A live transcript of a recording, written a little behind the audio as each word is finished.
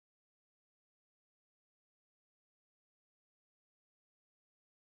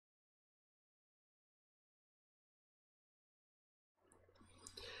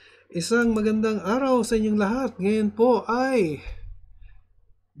Isang magandang araw sa inyong lahat. Ngayon po ay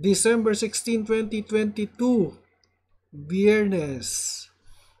December 16, 2022, Biyernes.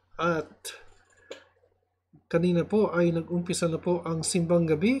 At kanina po ay nag-umpisa na po ang simbang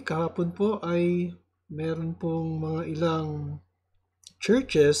gabi. Kahapon po ay meron pong mga ilang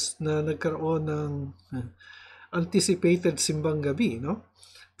churches na nagkaroon ng anticipated simbang gabi, no?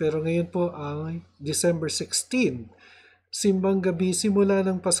 Pero ngayon po ay December 16. Simbang gabi simula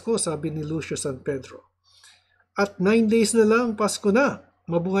ng Pasko, sabi ni Lucio San Pedro. At 9 days na lang, Pasko na.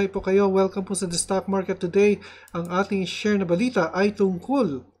 Mabuhay po kayo. Welcome po sa The Stock Market Today. Ang ating share na balita ay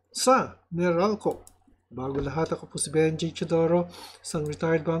tungkol sa Meralco. Bago lahat, ako po si Benji Chodoro, isang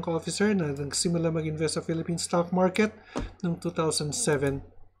retired bank officer na nagsimula mag-invest sa Philippine stock market noong 2007.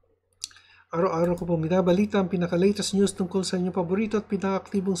 Araw-araw ko po binabalita ang pinaka-latest news tungkol sa inyong paborito at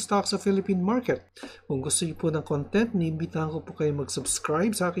pinaka-aktibong stock sa Philippine market. Kung gusto niyo po ng content, niimbitahan ko po kayo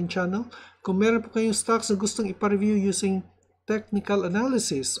mag-subscribe sa aking channel. Kung meron po kayong stocks na gustong ipa-review using technical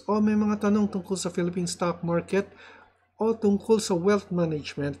analysis o may mga tanong tungkol sa Philippine stock market o tungkol sa wealth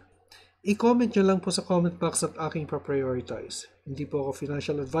management, i-comment nyo lang po sa comment box at aking pa-prioritize. Hindi po ako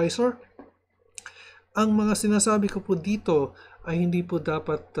financial advisor. Ang mga sinasabi ko po dito ay hindi po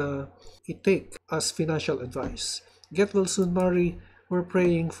dapat i-take as financial advice. Get well soon, Mari. We're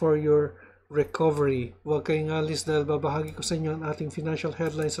praying for your recovery. Huwag kayong alis dahil babahagi ko sa inyo ang ating financial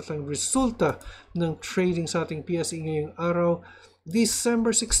headlines at ang resulta ng trading sa ating PSE ngayong araw,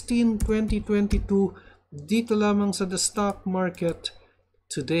 December 16, 2022, dito lamang sa The Stock Market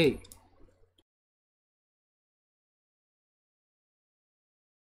Today.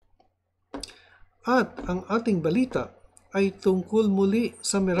 At ang ating balita ay tungkol muli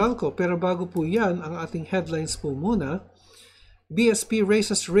sa Meralco. Pero bago po yan, ang ating headlines po muna. BSP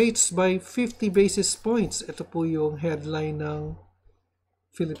raises rates by 50 basis points. Ito po yung headline ng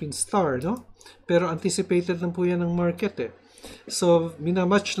Philippine Star, no? Pero anticipated lang po yan ng market eh. So,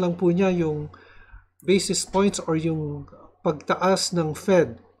 minamatch lang po niya yung basis points or yung pagtaas ng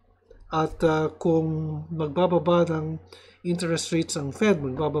Fed. At kung magbababa ng interest rates ang Fed,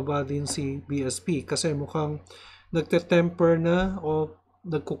 magbababa din si BSP kasi mukhang nagte-temper na o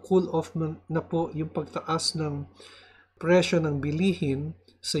nagko-cool off na po yung pagtaas ng presyo ng bilihin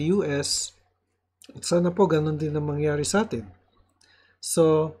sa US at sana po ganun din ang mangyari sa atin.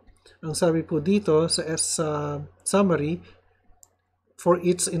 So, ang sabi po dito sa summary, for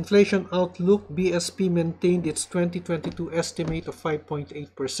its inflation outlook, BSP maintained its 2022 estimate of 5.8%.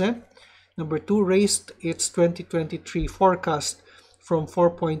 Number 2, raised its 2023 forecast from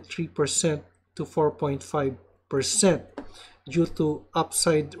 4.3% to 4.5% due to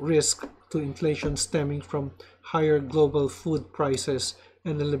upside risk to inflation stemming from higher global food prices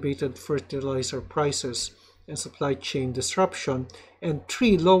and elevated fertilizer prices and supply chain disruption. And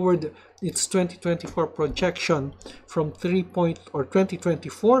 3, lowered its 2024 projection from 2024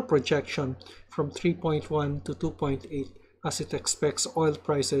 projection from 3.1 to 2.8 as it expects oil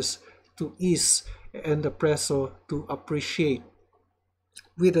prices to ease and the peso to appreciate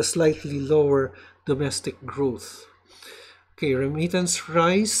with a slightly lower domestic growth. Okay, remittance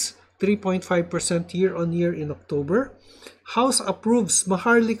rise 3.5% year-on-year in October. House approves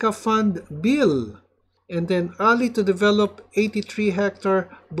Maharlika Fund bill. And then Ali to develop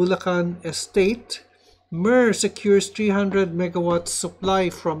 83-hectare Bulacan estate. MER secures 300 megawatts supply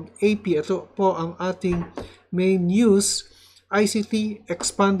from AP. Ito po ang ating main news. ICT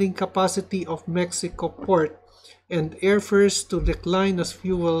expanding capacity of Mexico port and airfares to decline as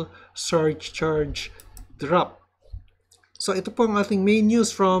fuel surcharge drop. So ito po ang ating main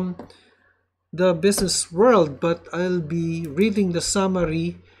news from the business world, but I'll be reading the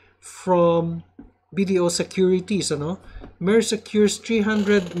summary from BDO Securities. MER secures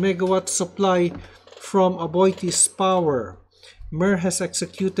 300 megawatt supply from Aboitiz Power. MER has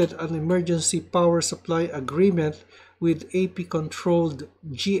executed an emergency power supply agreement with AP-controlled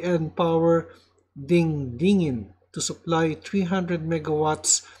GN Power Dingdingin to supply 300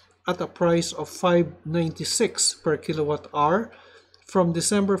 megawatts at a price of 596 per kilowatt-hour from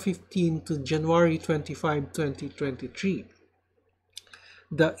December 15 to January 25, 2023.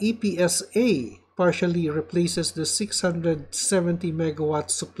 The EPSA partially replaces the 670 megawatt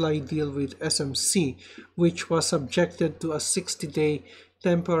supply deal with SMC, which was subjected to a 60-day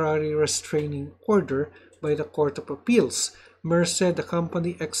temporary restraining order by the Court of Appeals. MER said the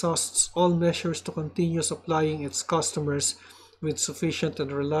company exhausts all measures to continue supplying its customers with sufficient and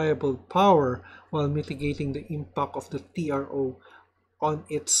reliable power while mitigating the impact of the TRO on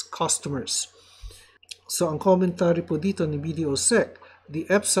its customers. So ang commentary po dito ni BDO Sec, the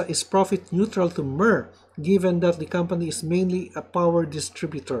EPSA is profit neutral to MER given that the company is mainly a power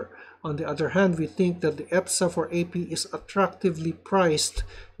distributor. On the other hand, we think that the EPSA for AP is attractively priced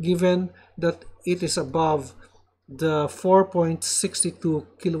given that it is above the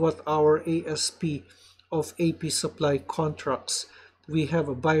 4.62 kilowatt-hour ASP of AP supply contracts. We have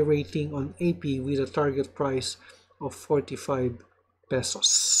a buy rating on AP with a target price of 45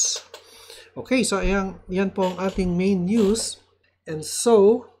 pesos. Okay, so yan po ang ating main news. And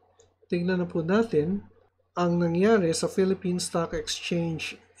so, tingnan na po natin ang nangyari sa Philippine Stock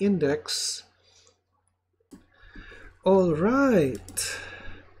Exchange Index. Alright.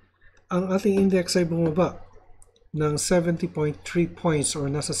 Ang ating index ay bumaba ng 70.3 points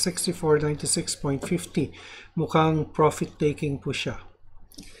or nasa 6496.50. Mukhang profit-taking po siya.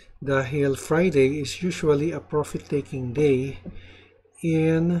 Dahil Friday is usually a profit-taking day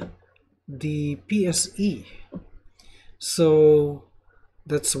in the PSE. So,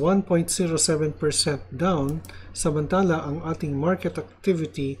 that's 1.07% down. Samantala, ang ating market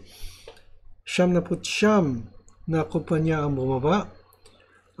activity, 79 na kumpanya ang bumaba.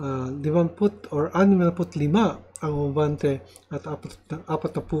 50 or 65 ang umabante at 4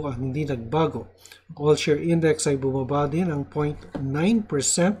 ang hindi nagbago. Ang all-share index ay bumaba din ng 0.9%.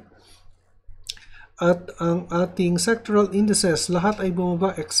 At ang ating sectoral indices, lahat ay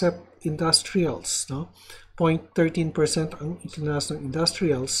bumaba except industrials. 0.13% ang itinaas ng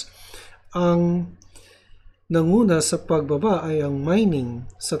industrials. Ang nanguna sa pagbaba ay ang mining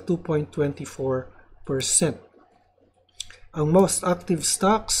sa 2.24%. Ang most active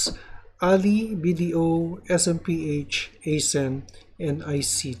stocks, Ali, BDO, SMPH, ACEN, and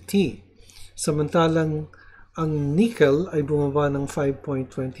ICT. Samantalang ang nickel ay bumaba ng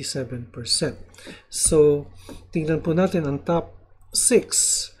 5.27%. So, tingnan po natin ang top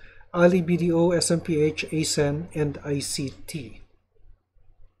 6. Ali, BDO, SMPH, ACEN, and ICT.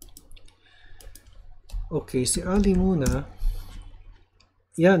 Okay, si Ali muna.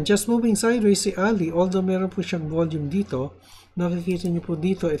 Yan, just moving sideways si Ali, although meron po siyang volume dito, nakikita niyo po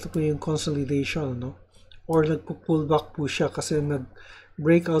dito, ito po yung consolidation, no? Or nagpo-pull back po siya kasi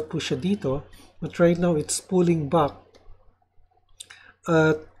nag-breakout po siya dito. But right now, it's pulling back.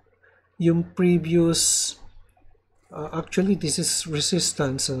 At yung previous, actually, this is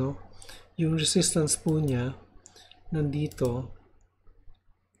resistance, ano? Yung resistance po niya, nandito,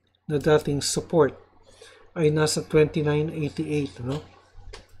 na dating support, ay nasa 29.88, no?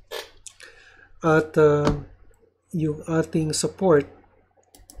 At yung ating support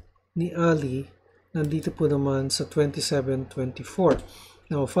ni Ali, nandito po naman sa 27.24.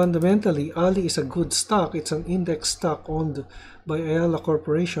 Now, fundamentally, Ali is a good stock. It's an index stock owned by Ayala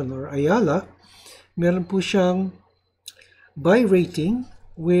Corporation or Ayala. Meron po siyang buy rating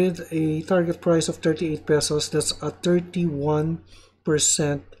with a target price of 38 pesos. That's a 31%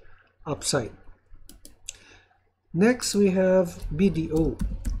 upside. Next, we have BDO.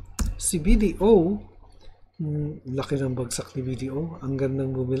 Si BDO, laki ng bagsak ni BDO. Ang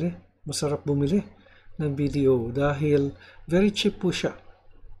gandang bumili. Masarap bumili ng BDO dahil very cheap po siya.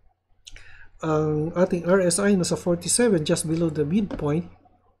 Ang ating RSI nasa 47, just below the midpoint.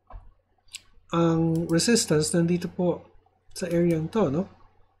 Ang resistance nandito po sa area nito, no?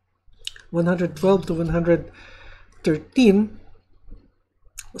 112 to 113.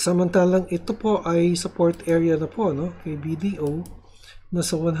 Samantalang ito po ay support area na po, no? Kay BDO.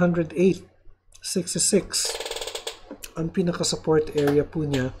 Nasa 108.66 ang pinaka-support area po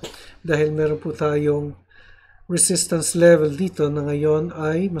niya dahil meron po tayong resistance level dito na ngayon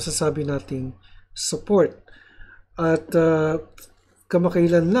ay masasabi nating support. At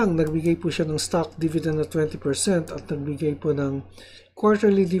kamakailan lang nagbigay po siya ng stock dividend na 20% at nagbigay po ng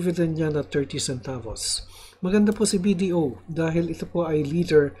quarterly dividend niya na 30 centavos. Maganda po si BDO dahil ito po ay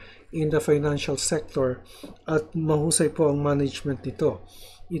leader in the financial sector at mahusay po ang management nito.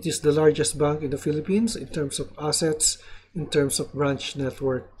 It is the largest bank in the Philippines in terms of assets, in terms of branch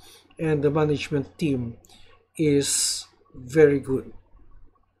network, and the management team is very good.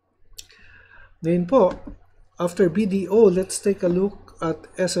 Ngayon po, after BDO, let's take a look at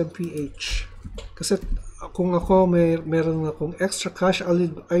SMPH. Kasi kung ako meron akong extra cash,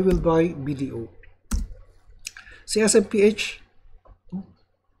 I will buy BDO. Si SMPH,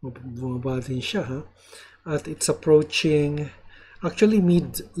 bumaba din siya, ha? At it's approaching, actually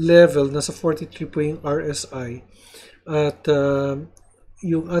mid-level, nasa 43 po yung RSI. At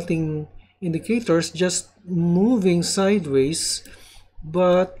yung ating indicators just moving sideways,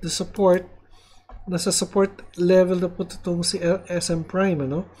 but the support, nasa support level na po itong si SM Prime,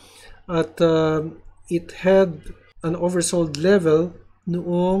 ano? At it had an oversold level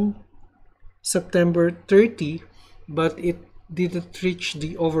noong September 30, but it didn't reach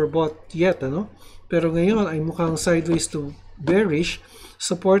the overbought yet, ano? Pero ngayon ay mukhang sideways to bearish.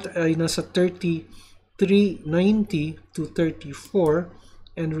 Support ay nasa 33.90 to 34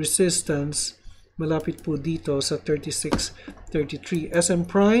 and resistance malapit po dito sa 36.33. SM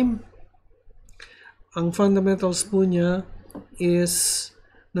Prime, ang fundamentals po niya is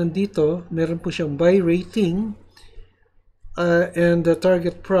nandito, meron po siyang buy rating and the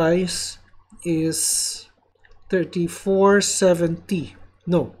target price is 34.70.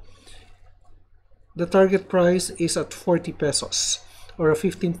 No, the target price is at 40 pesos or a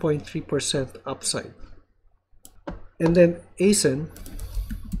 15.3% upside. And then ACEN,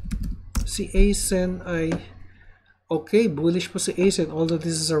 si ACEN ay okay, bullish po si ACEN, although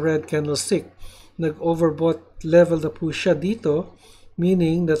this is a red candlestick. Nag-overbought level na po siya dito,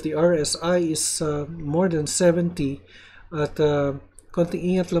 meaning that the RSI is more than 70 at konting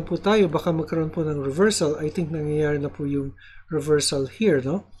ingat lang po tayo, baka magkaroon po ng reversal. I think nangyayari na po yung reversal here,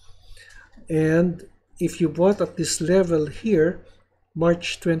 no? And if you bought at this level here,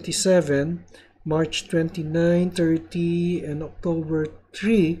 March 27, March 29, 30, and October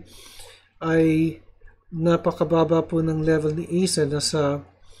 3, ay napakababa po ng level ni ACEN. Nasa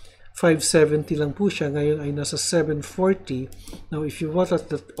 570 lang po siya. Ngayon ay nasa 740. Now, if you bought at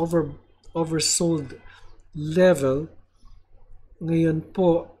that oversold level, ngayon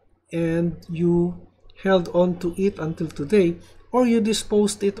po, and you held on to it until today, or you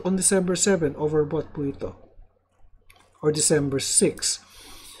disposed it on December 7, overbought po ito, or December 6.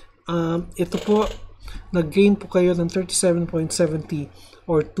 Ito po, nag-gain po kayo ng 37.70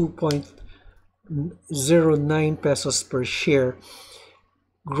 or 2.09 pesos per share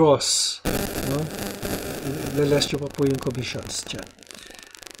gross, no? Less nyo pa po yung commissions dyan.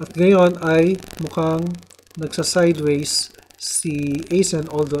 At ngayon ay mukhang nagsa-sideways si ACEN,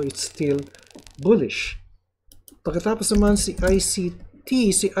 although it's still bullish. Pagkatapos naman si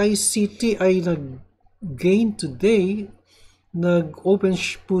ICT ay nag-gain today. Nag-open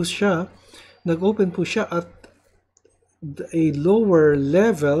po siya at a lower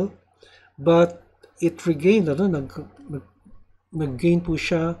level, but it regained, nag-gain po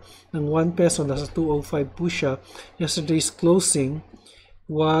siya ng 1 peso, nasa 205 po siya. Yesterday's closing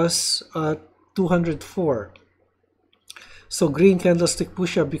was at 204. So green candlestick po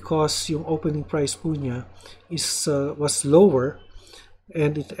siya because yung opening price po niya was lower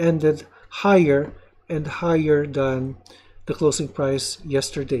and it ended higher and higher than the closing price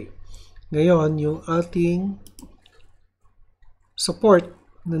yesterday. Ngayon, yung ating support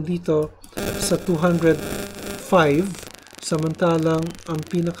nandito sa 205. Samantalang ang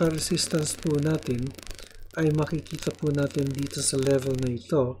pinaka-resistance po natin ay makikita po natin dito sa level na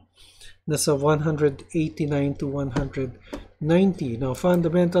ito, nasa 189 to 190. Now,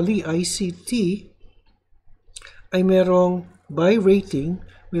 fundamentally, ICT ay merong buy rating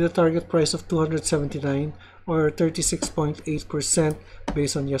with a target price of 279 or 36.8%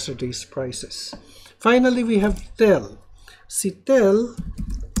 based on yesterday's prices. Finally, we have TEL. Si TEL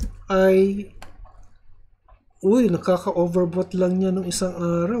ay nakaka-overbought lang niya ng isang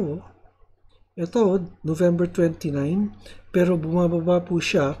araw. Ito, November 29, pero bumababa po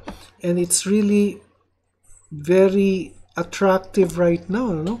siya and it's really very attractive right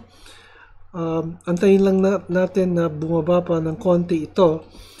now, no? Antayin lang natin na bumaba pa ng konti ito,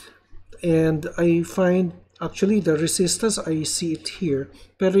 and I find actually the resistance, I see it here,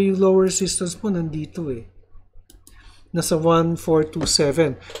 pero yung lower resistance po nandito nasa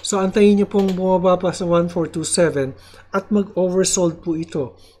 1427. So antayin niyo pong bumaba pa sa 1427 at mag-oversold po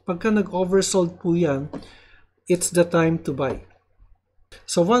ito. Pagka nag-oversold po yan, it's the time to buy.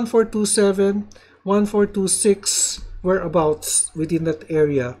 So 1427, 1426, whereabouts within that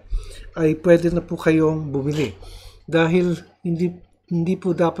area ay pwede na po kayong bumili. Dahil hindi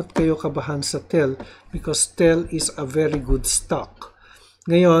po dapat kayo kabahan sa TEL because TEL is a very good stock.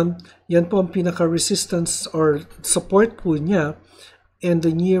 Ngayon, yan po ang pinaka-resistance or support po niya, and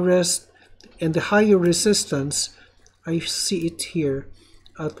the nearest and the higher resistance, I see it here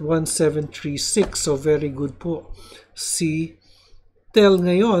at 1736. So very good po si TEL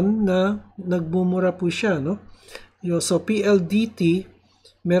ngayon na nagbumura po siya, no? So PLDT,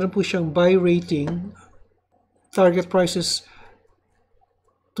 meron po siyang buy rating, target price is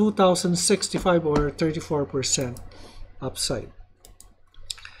 2,065 or 34% upside.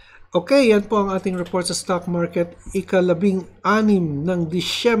 Okay, yan po ang ating report sa stock market. Ika-16 ng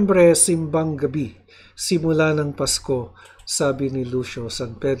Disyembre, simbang gabi, simula ng Pasko, sabi ni Lucio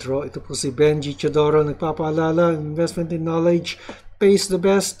San Pedro. Ito po si Benji Chodoro, nagpapaalala, investment in knowledge pays the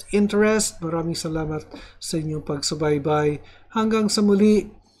best interest. Maraming salamat sa inyong pagsubaybay. Hanggang sa muli,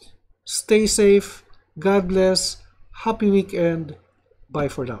 stay safe, God bless, Happy weekend. Bye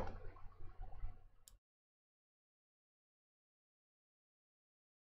for now.